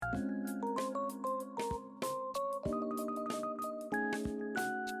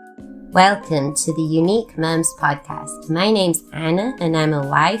Welcome to the Unique Mums podcast. My name's Anna and I'm a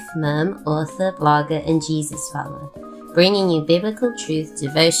wife, mum, author, blogger and Jesus follower, bringing you biblical truth,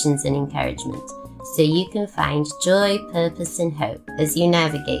 devotions and encouragement so you can find joy, purpose and hope as you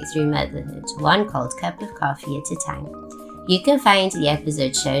navigate through motherhood, one cold cup of coffee at a time. You can find the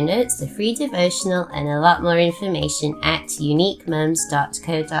episode show notes, the free devotional and a lot more information at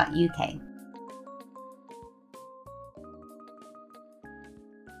uniquemums.co.uk.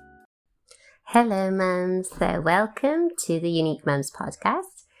 Hello mums, so welcome to the Unique Mums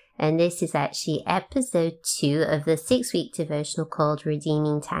podcast, and this is actually episode 2 of the 6-week devotional called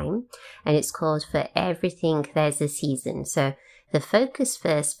Redeeming Time, and it's called For Everything There's a Season. So the focus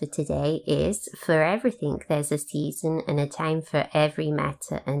verse for today is For everything there's a season and a time for every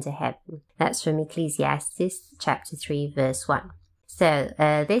matter under heaven. That's from Ecclesiastes chapter 3 verse 1. So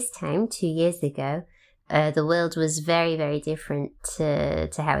this time, 2 years ago, the world was very, very different to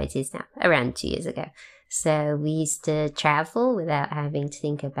how it is now, around 2 years ago. So we used to travel without having to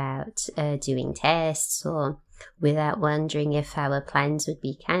think about doing tests or without wondering if our plans would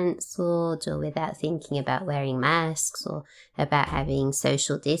be cancelled or without thinking about wearing masks or about having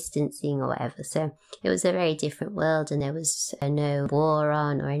social distancing or whatever. So it was a very different world and there was no war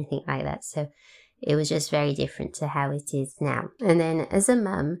on or anything like that. So it was just very different to how it is now. And then as a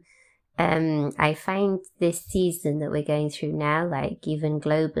mum, I find this season that we're going through now, like even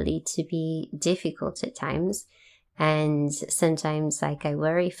globally, to be difficult at times. And sometimes like I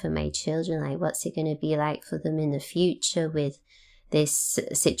worry for my children, like what's it going to be like for them in the future with this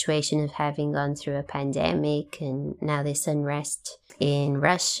situation of having gone through a pandemic and now this unrest in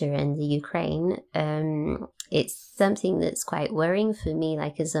Russia and the Ukraine. It's something that's quite worrying for me,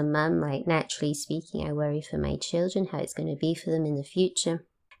 like as a mum, like naturally speaking, I worry for my children, how it's going to be for them in the future.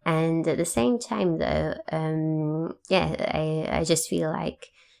 And at the same time, though, I just feel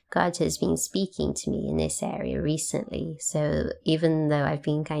like God has been speaking to me in this area recently. So even though I've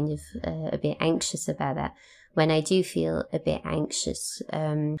been kind of a bit anxious about that, when I do feel a bit anxious,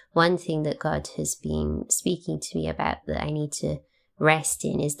 one thing that God has been speaking to me about that I need to rest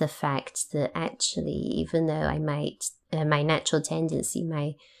in is the fact that actually, even though I might, my natural tendency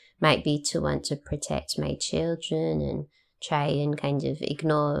might be to want to protect my children and try and kind of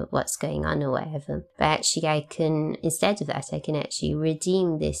ignore what's going on or whatever. But actually I can, instead of that, I can actually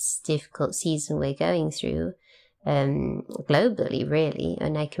redeem this difficult season we're going through, globally really,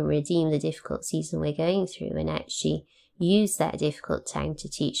 and I can redeem the difficult season we're going through and actually use that difficult time to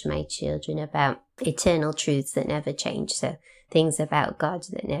teach my children about eternal truths that never change. So things about God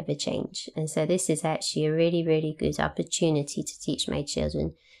that never change. And so this is actually a really, really good opportunity to teach my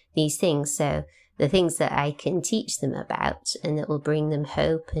children these things. So the things that I can teach them about and that will bring them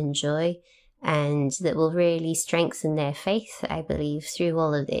hope and joy and that will really strengthen their faith, I believe, through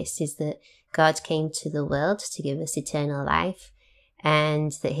all of this is that God came to the world to give us eternal life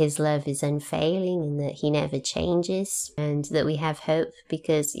and that his love is unfailing and that he never changes and that we have hope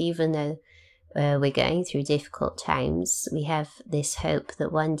because even though we're going through difficult times, we have this hope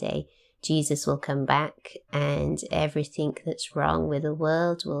that one day Jesus will come back and everything that's wrong with the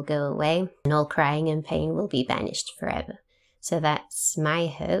world will go away and all crying and pain will be banished forever. So that's my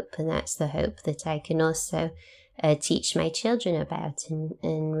hope and that's the hope that I can also teach my children about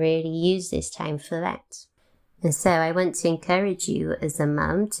and really use this time for that. And so I want to encourage you as a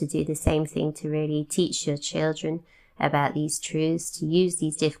mum to do the same thing, to really teach your children about these truths, to use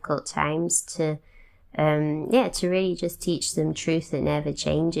these difficult times to really just teach them truth that never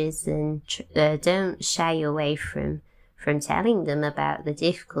changes and don't shy away from telling them about the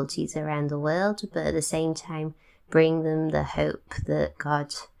difficulties around the world, but at the same time bring them the hope that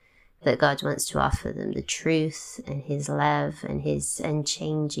God wants to offer them, the truth and his love and his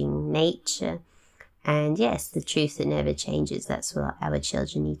unchanging nature. And yes, the truth that never changes, that's what our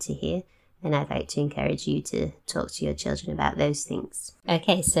children need to hear. And I'd like to encourage you to talk to your children about those things.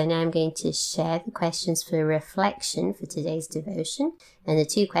 Okay, so now I'm going to share the questions for reflection for today's devotion. And the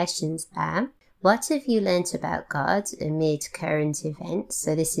 2 questions are, what have you learnt about God amid current events?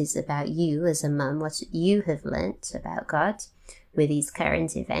 So this is about you as a mum, what you have learnt about God with these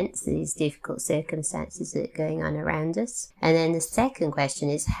current events, these difficult circumstances that are going on around us. And then the second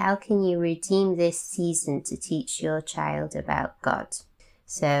question is, how can you redeem this season to teach your child about God?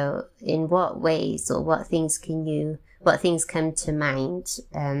 So in what ways or what things come to mind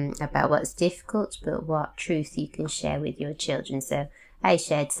about what's difficult, but what truth you can share with your children? So I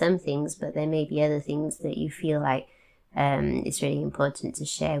shared some things, but there may be other things that you feel like it's really important to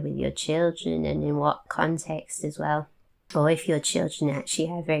share with your children and in what context as well. Or if your children actually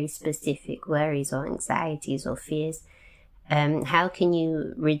have very specific worries or anxieties or fears, how can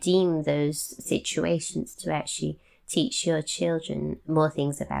you redeem those situations to actually teach your children more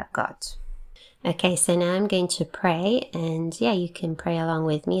things about God? Okay, so now I'm going to pray, and you can pray along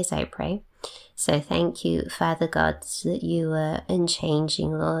with me as I pray. So thank you, Father God, that you are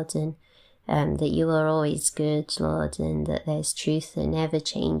unchanging, Lord, and that you are always good, Lord, and that there's truth that never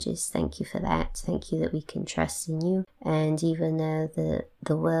changes. Thank you for that. Thank you that we can trust in you. And even though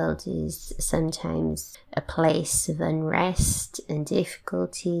the world is sometimes a place of unrest and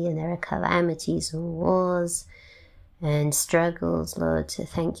difficulty, and there are calamities and wars and struggles, Lord, to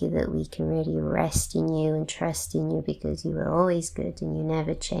thank you that we can really rest in you and trust in you, because you are always good and you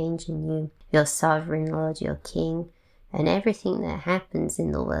never change, and you're sovereign, Lord, you're King. And everything that happens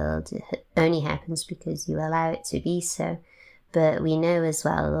in the world only happens because you allow it to be so. But we know as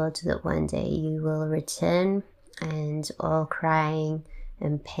well, Lord, that one day you will return, and all crying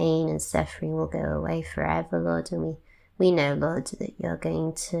and pain and suffering will go away forever, Lord. And we know, Lord, that you're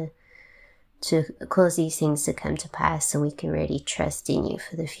going to cause these things to come to pass, and we can really trust in you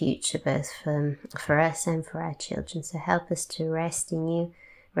for the future, both for us and for our children. So help us to rest in you,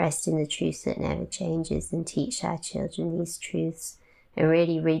 rest in the truth that never changes, and teach our children these truths, and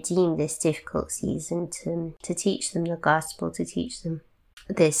really redeem this difficult season to teach them the gospel, to teach them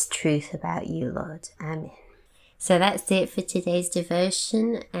this truth about you, Lord. Amen. So that's it for today's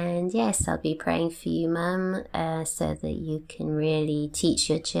devotion, and yes, I'll be praying for you, Mum, so that you can really teach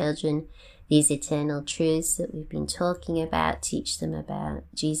your children these eternal truths that we've been talking about. Teach them about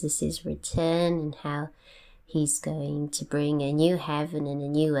Jesus' return and how he's going to bring a new heaven and a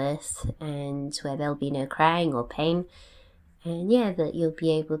new earth, and where there'll be no crying or pain. And that you'll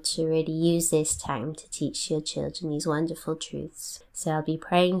be able to really use this time to teach your children these wonderful truths. So I'll be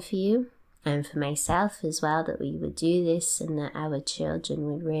praying for you and for myself as well, that we would do this and that our children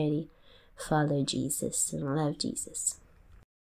would really follow Jesus and love Jesus.